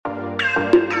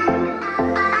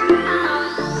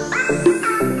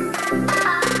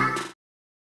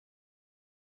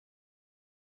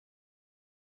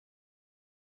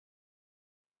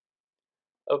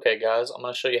Okay guys, I'm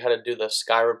going to show you how to do the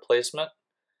sky replacement.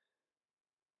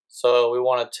 So we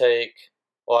want to take,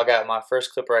 I got my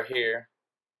first clip right here,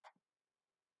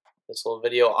 this little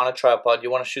video on a tripod.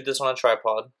 You want to shoot this on a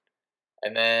tripod,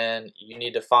 and then you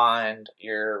need to find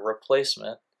your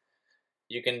replacement.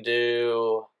 You can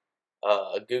do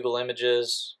Google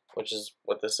Images, which is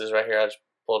what this is right here. I just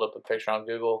pulled up a picture on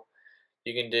Google.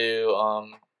 You can do,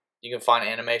 you can find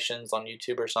animations on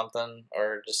YouTube or something,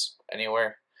 or just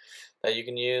anywhere that you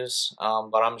can use,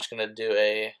 but I'm just going to do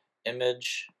a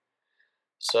image.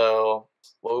 So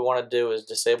what we want to do is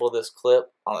disable this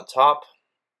clip on the top,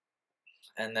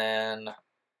 and then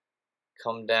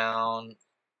come down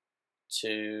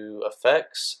to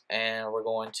effects, and we're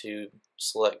going to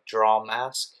select draw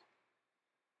mask.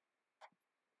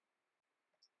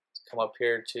 Come up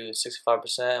here to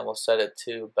 65%, and we'll set it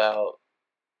to about,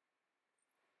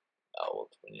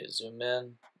 we need to zoom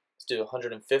in, let's do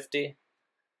 150.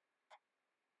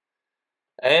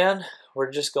 And we're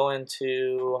just going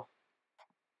to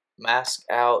mask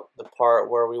out the part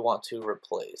where we want to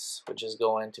replace, which is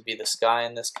going to be the sky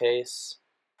in this case.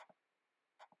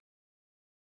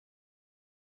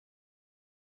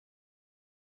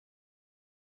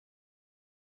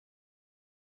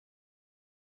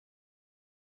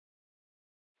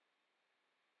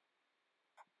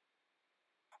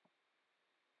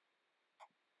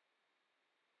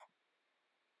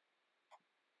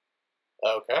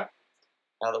 Okay,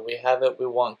 now that we have it, we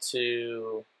want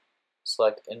to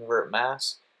select invert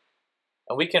mask,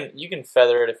 and you can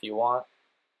feather it if you want.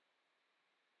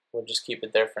 We'll just keep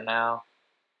it there for now.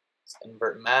 Let's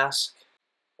invert mask.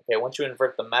 Okay, once you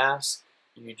invert the mask,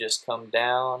 you just come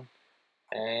down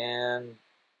and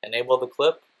enable the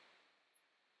clip,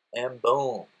 and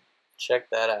boom, check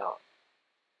that out.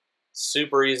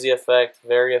 Super easy effect,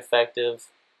 very effective,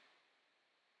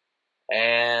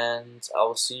 and I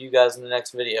will see you guys in the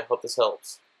next video. Hope this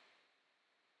helps.